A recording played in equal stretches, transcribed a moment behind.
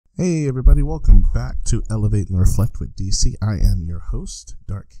Hey everybody, welcome back to Elevate and Reflect with DC. I am your host,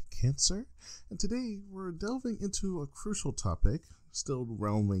 Dark Cancer, and today we're delving into a crucial topic, still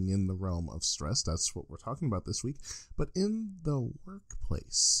roaming in the realm of stress. That's what we're talking about this week, but in the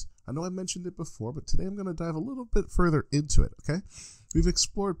workplace. I know I mentioned it before, but today I'm going to dive a little bit further into it, okay? We've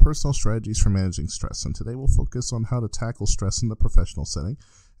explored personal strategies for managing stress, and today we'll focus on how to tackle stress in the professional setting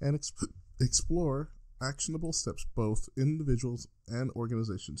and explore actionable steps both individuals and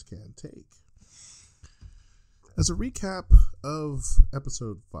organizations can take. As a recap of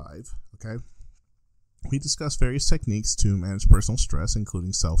episode 5, okay, we discussed various techniques to manage personal stress,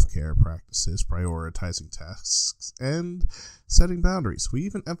 including self-care practices, prioritizing tasks, and setting boundaries. We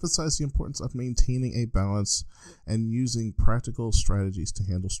even emphasized the importance of maintaining a balance and using practical strategies to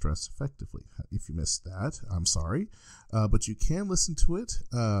handle stress effectively. If you missed that, I'm sorry, but you can listen to it.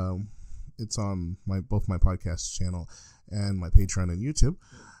 It's on both my podcast channel and my Patreon and YouTube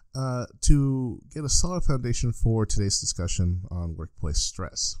to get a solid foundation for today's discussion on workplace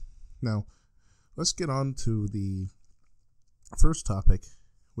stress. Now, let's get on to the first topic,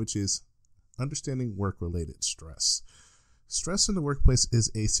 which is understanding work-related stress. Stress in the workplace is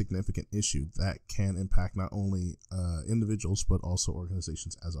a significant issue that can impact not only individuals but also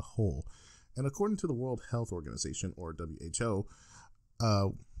organizations as a whole. And according to the World Health Organization, or WHO,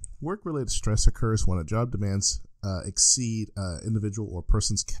 work-related stress occurs when a job demands exceed individual or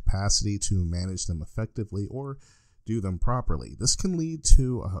person's capacity to manage them effectively or do them properly. This can lead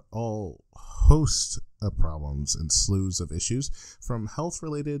to a whole host of problems and slews of issues, from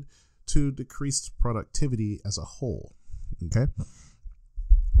health-related to decreased productivity as a whole. Okay?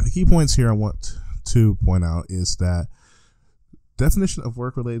 The key points here I want to point out is that definition of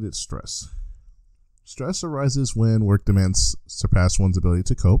work-related stress. Stress arises when work demands surpass one's ability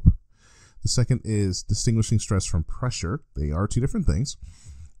to cope. The second is distinguishing stress from pressure. They are two different things.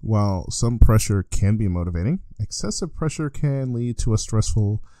 While some pressure can be motivating, excessive pressure can lead to a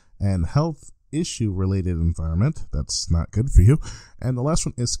stressful and health issue related environment. That's not good for you. And the last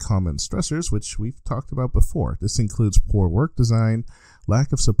one is common stressors, which we've talked about before. This includes poor work design,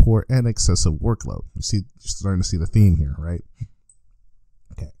 lack of support, and excessive workload. You're starting to see the theme here, right?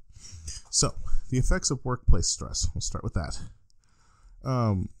 Okay. So, the effects of workplace stress. We'll start with that.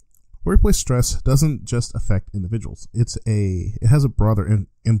 Workplace stress doesn't just affect individuals. It has a broader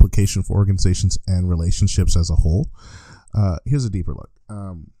implication for organizations and relationships as a whole. Here's a deeper look.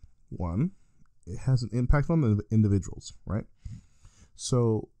 One, it has an impact on the individuals, right?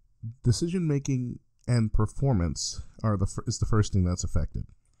 So decision making and performance is the first thing that's affected.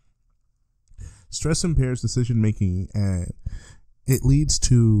 Stress impairs decision making, and it leads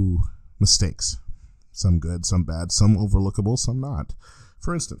to mistakes. Some good, some bad, some overlookable, some not.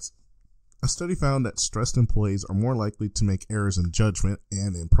 For instance, a study found that stressed employees are more likely to make errors in judgment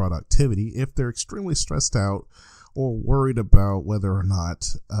and in productivity if they're extremely stressed out or worried about whether or not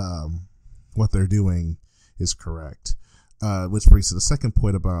what they're doing is correct. Which brings to the second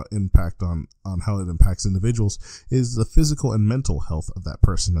point about impact on how it impacts individuals is the physical and mental health of that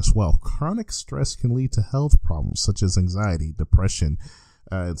person as well. Chronic stress can lead to health problems such as anxiety, depression,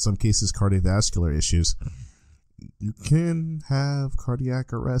 in some cases cardiovascular issues. You can have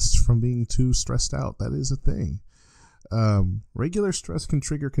cardiac arrest from being too stressed out. That is a thing. Regular stress can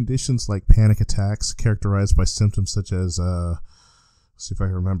trigger conditions like panic attacks, characterized by symptoms such as, let's see if I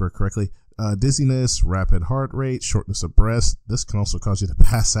remember correctly, dizziness, rapid heart rate, shortness of breath. This can also cause you to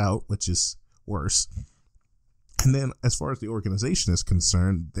pass out, which is worse. And then as far as the organization is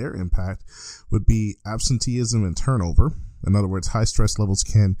concerned, their impact would be absenteeism and turnover. In other words, high stress levels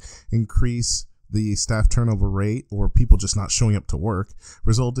can increase the staff turnover rate or people just not showing up to work,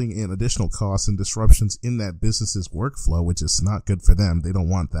 resulting in additional costs and disruptions in that business's workflow, which is not good for them. They don't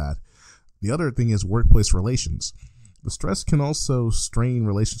want that. The other thing is workplace relations. The stress can also strain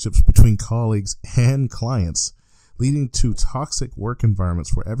relationships between colleagues and clients, leading to toxic work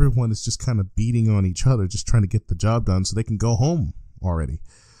environments where everyone is just kind of beating on each other, just trying to get the job done so they can go home already.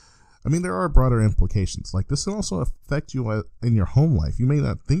 I mean, there are broader implications. Like, this can also affect you in your home life. You may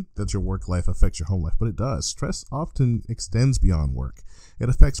not think that your work life affects your home life, but it does. Stress often extends beyond work. It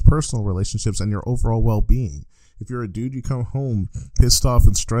affects personal relationships and your overall well-being. If you're a dude, you come home pissed off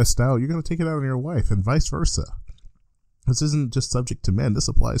and stressed out, you're going to take it out on your wife, and vice versa. This isn't just subject to men. This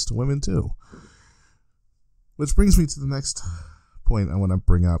applies to women, too. Which brings me to the next point I want to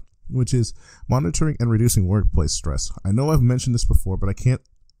bring up, which is monitoring and reducing workplace stress. I know I've mentioned this before, but I can't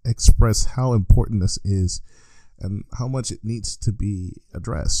express how important this is and how much it needs to be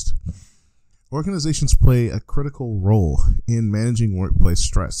addressed. Organizations play a critical role in managing workplace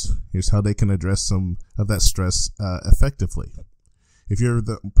stress. Here's how they can address some of that stress effectively. If you're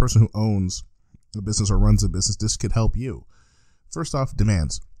the person who owns a business or runs a business, this could help you. First off,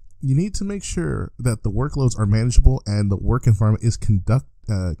 demands. You need to make sure that the workloads are manageable and the work environment is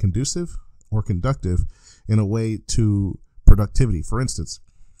conducive or conductive in a way to productivity. For instance,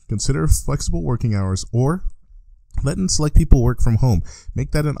 consider flexible working hours or letting select people work from home.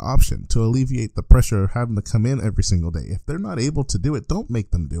 Make that an option to alleviate the pressure of having to come in every single day. If they're not able to do it, don't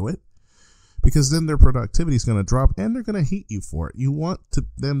make them do it, because then their productivity is going to drop and they're going to hate you for it. You want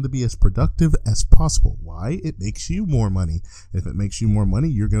them to be as productive as possible. Why? It makes you more money. If it makes you more money,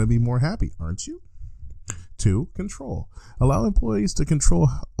 you're going to be more happy, aren't you? 2, control. Allow employees to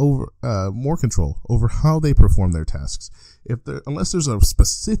more control over how they perform their tasks. Unless there's a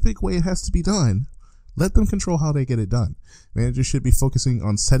specific way it has to be done, let them control how they get it done. Managers should be focusing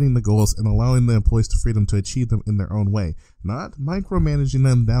on setting the goals and allowing the employees the freedom to achieve them in their own way, not micromanaging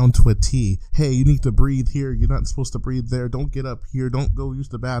them down to a T. Hey, you need to breathe here. You're not supposed to breathe there. Don't get up here. Don't go use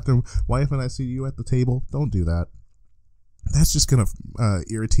the bathroom. Why haven't I seen you at the table? Don't do that. That's just going to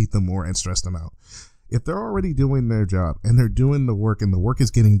irritate them more and stress them out. If they're already doing their job and they're doing the work and the work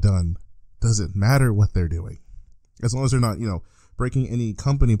is getting done, does it matter what they're doing? As long as they're not, breaking any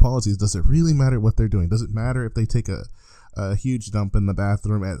company policies, does it really matter what they're doing? Does it matter if they take a huge dump in the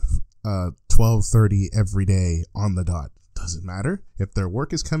bathroom at 12:30 every day on the dot? Does it matter? If their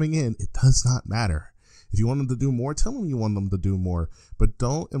work is coming in, it does not matter. If you want them to do more, tell them you want them to do more, but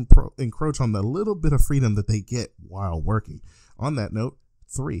don't encroach on the little bit of freedom that they get while working. On that note,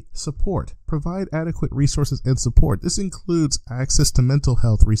 3, support. Provide adequate resources and support. This includes access to mental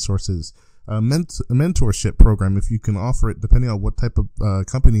health resources, a mentorship program if you can offer it, depending on what type of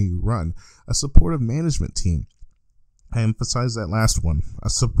company you run, a supportive management team. I emphasize that last one, a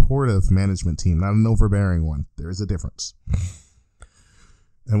supportive management team, not an overbearing one. There is a difference.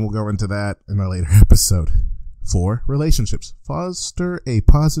 And we'll go into that in a later episode. 4, relationships. Foster a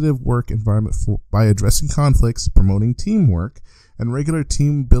positive work environment by addressing conflicts, promoting teamwork, and regular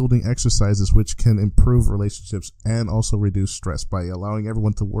team building exercises, which can improve relationships and also reduce stress by allowing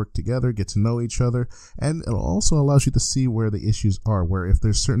everyone to work together, get to know each other, and it also allows you to see where the issues are, where if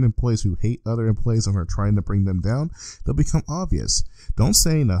there's certain employees who hate other employees and are trying to bring them down, they'll become obvious. Don't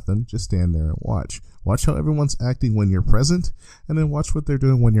say nothing, just stand there and watch. Watch how everyone's acting when you're present, and then watch what they're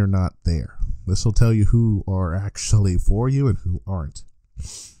doing when you're not there. This will tell you who are actually for you and who aren't,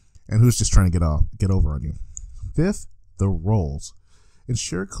 and who's just trying to get over on you. 5th, the roles.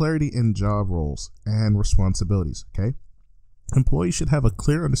 Ensure clarity in job roles and responsibilities, okay? Employees should have a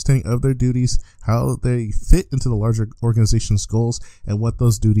clear understanding of their duties, how they fit into the larger organization's goals, and what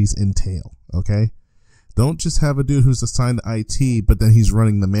those duties entail, okay? Don't just have a dude who's assigned to IT, but then he's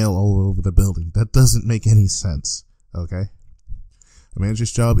running the mail all over the building. That doesn't make any sense, okay? A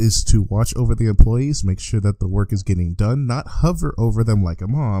manager's job is to watch over the employees, make sure that the work is getting done, not hover over them like a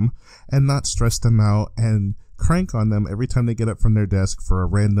mom, and not stress them out and crank on them every time they get up from their desk for a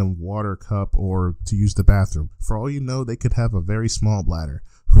random water cup or to use the bathroom. For all you know, they could have a very small bladder.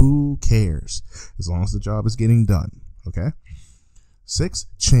 Who cares? As long as the job is getting done, okay? 6,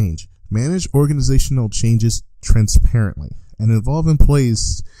 change. Manage organizational changes transparently and involve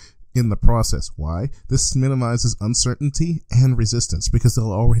employees in the process. Why? This minimizes uncertainty and resistance because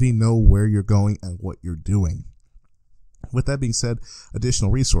they'll already know where you're going and what you're doing. With that being said,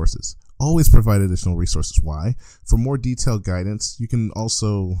 additional resources. Always provide additional resources. Why? For more detailed guidance, you can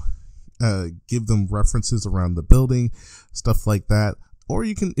also give them references around the building, stuff like that. Or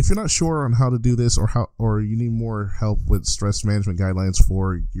you can, if you're not sure on how to do this or you need more help with stress management guidelines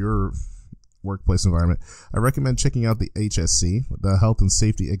for your workplace environment, I recommend checking out the HSC, the Health and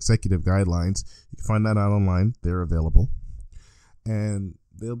Safety Executive Guidelines. You can find that out online. They're available. And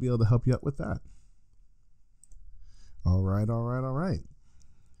they'll be able to help you out with that. All right.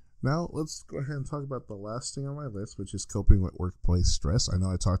 Now, let's go ahead and talk about the last thing on my list, which is coping with workplace stress. I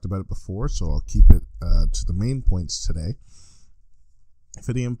know I talked about it before, so I'll keep it to the main points today.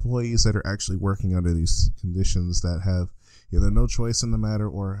 For the employees that are actually working under these conditions that have either no choice in the matter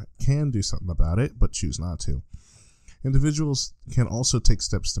or can do something about it, but choose not to. Individuals can also take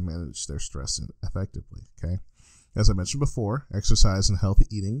steps to manage their stress effectively, okay? As I mentioned before, exercise and healthy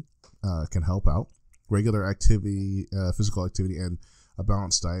eating can help out. Regular activity, physical activity, and a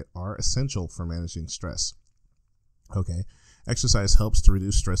balanced diet are essential for managing stress. Okay, exercise helps to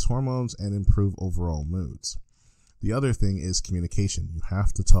reduce stress hormones and improve overall moods. The other thing is communication. You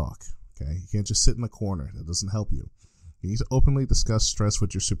have to talk, okay? You can't just sit in the corner. That doesn't help you. You need to openly discuss stress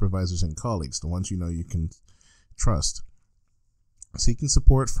with your supervisors and colleagues, the ones you know you can trust. Seeking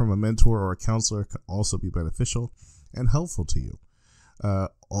support from a mentor or a counselor can also be beneficial and helpful to you.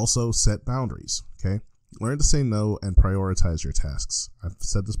 Also, set boundaries, okay? Learn to say no and prioritize your tasks. I've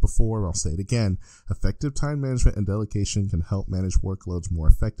said this before, I'll say it again. Effective time management and delegation can help manage workloads more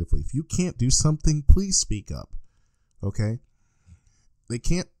effectively. If you can't do something, please speak up. Okay? They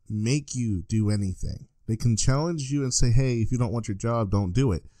can't make you do anything. They can challenge you and say, hey, if you don't want your job, don't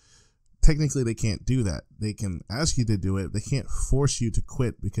do it. Technically, they can't do that. They can ask you to do it. They can't force you to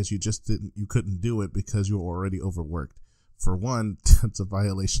quit because you couldn't do it because you were already overworked. For one, it's a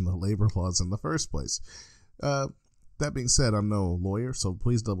violation of labor laws in the first place. That being said, I'm no lawyer, so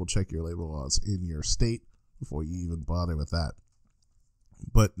please double check your labor laws in your state before you even bother with that.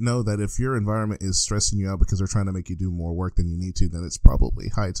 But know that if your environment is stressing you out because they're trying to make you do more work than you need to, then it's probably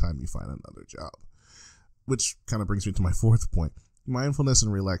high time you find another job. Which kind of brings me to my fourth point, mindfulness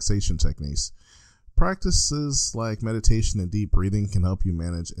and relaxation techniques. Practices like meditation and deep breathing can help you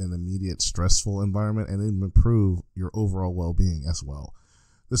manage an immediate stressful environment and improve your overall well-being as well.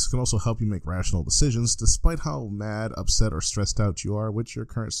 This can also help you make rational decisions despite how mad, upset, or stressed out you are with your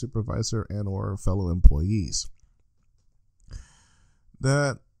current supervisor and or fellow employees.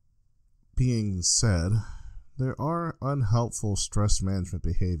 That being said, there are unhelpful stress management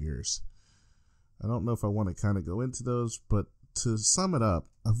behaviors. I don't know if I want to kind of go into those, but to sum it up,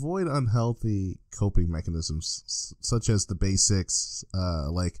 avoid unhealthy coping mechanisms such as the basics,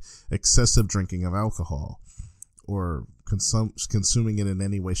 like excessive drinking of alcohol or consuming it in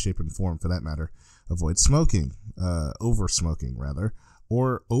any way, shape, and form for that matter. Avoid smoking, over-smoking rather,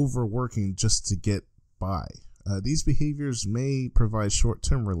 or overworking just to get by. These behaviors may provide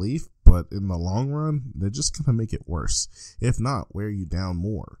short-term relief, but in the long run, they're just going to make it worse. If not, wear you down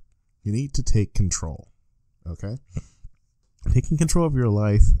more. You need to take control, okay? Taking control of your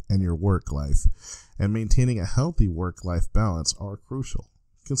life and your work life and maintaining a healthy work-life balance are crucial.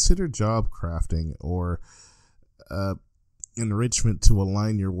 Consider job crafting or enrichment to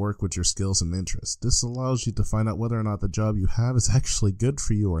align your work with your skills and interests. This allows you to find out whether or not the job you have is actually good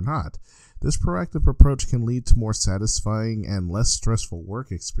for you or not. This proactive approach can lead to more satisfying and less stressful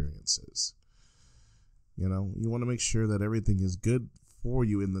work experiences. You know, you want to make sure that everything is good for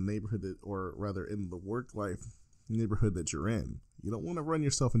you in the neighborhood or rather in the work life neighborhood that you're in. You don't want to run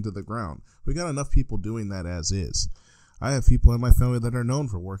yourself into the ground. We got enough people doing that as is. I have people in my family that are known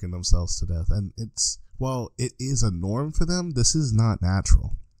for working themselves to death, and while it is a norm for them, this is not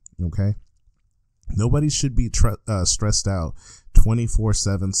natural. Okay, nobody should be stressed out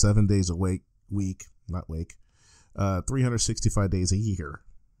 24/7, 7 days a week, 365 days a year.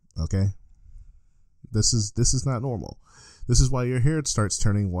 Okay, this is not normal. This is why your hair starts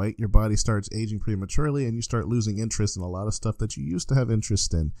turning white, your body starts aging prematurely, and you start losing interest in a lot of stuff that you used to have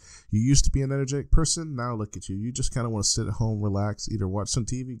interest in. You used to be an energetic person, now look at you. You just kind of want to sit at home, relax, either watch some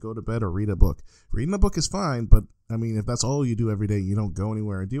TV, go to bed, or read a book. Reading a book is fine, but, I mean, if that's all you do every day and you don't go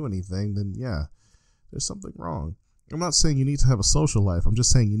anywhere and do anything, then yeah, there's something wrong. I'm not saying you need to have a social life. I'm just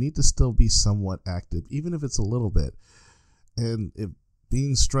saying you need to still be somewhat active, even if it's a little bit. And if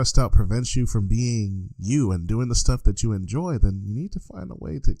being stressed out prevents you from being you and doing the stuff that you enjoy, then you need to find a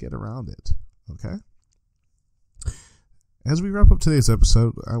way to get around it. Okay? As we wrap up today's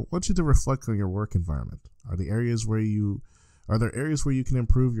episode, I want you to reflect on your work environment. Are there areas where you can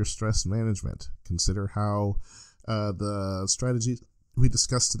improve your stress management? Consider how the strategies we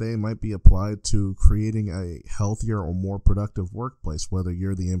discussed today might be applied to creating a healthier or more productive workplace, whether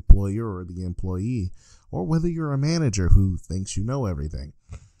you're the employer or the employee, or whether you're a manager who thinks you know everything.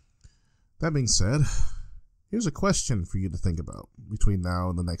 That being said, here's a question for you to think about between now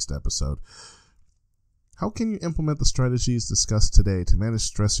and the next episode. How can you implement the strategies discussed today to manage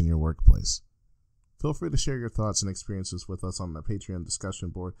stress in your workplace? Feel free to share your thoughts and experiences with us on the Patreon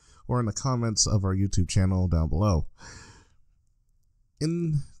discussion board or in the comments of our YouTube channel down below.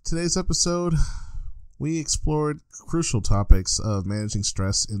 In today's episode, we explored crucial topics of managing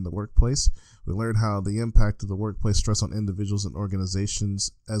stress in the workplace. We learned how the impact of the workplace stress on individuals and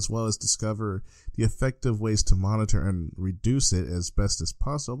organizations, as well as discover the effective ways to monitor and reduce it as best as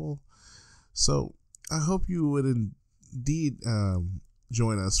possible. So I hope you would indeed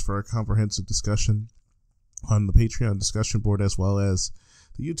join us for a comprehensive discussion on the Patreon discussion board, as well as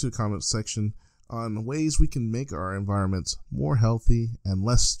the YouTube comment section, on ways we can make our environments more healthy and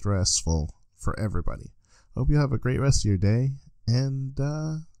less stressful for everybody. Hope you have a great rest of your day, and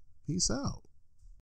peace out.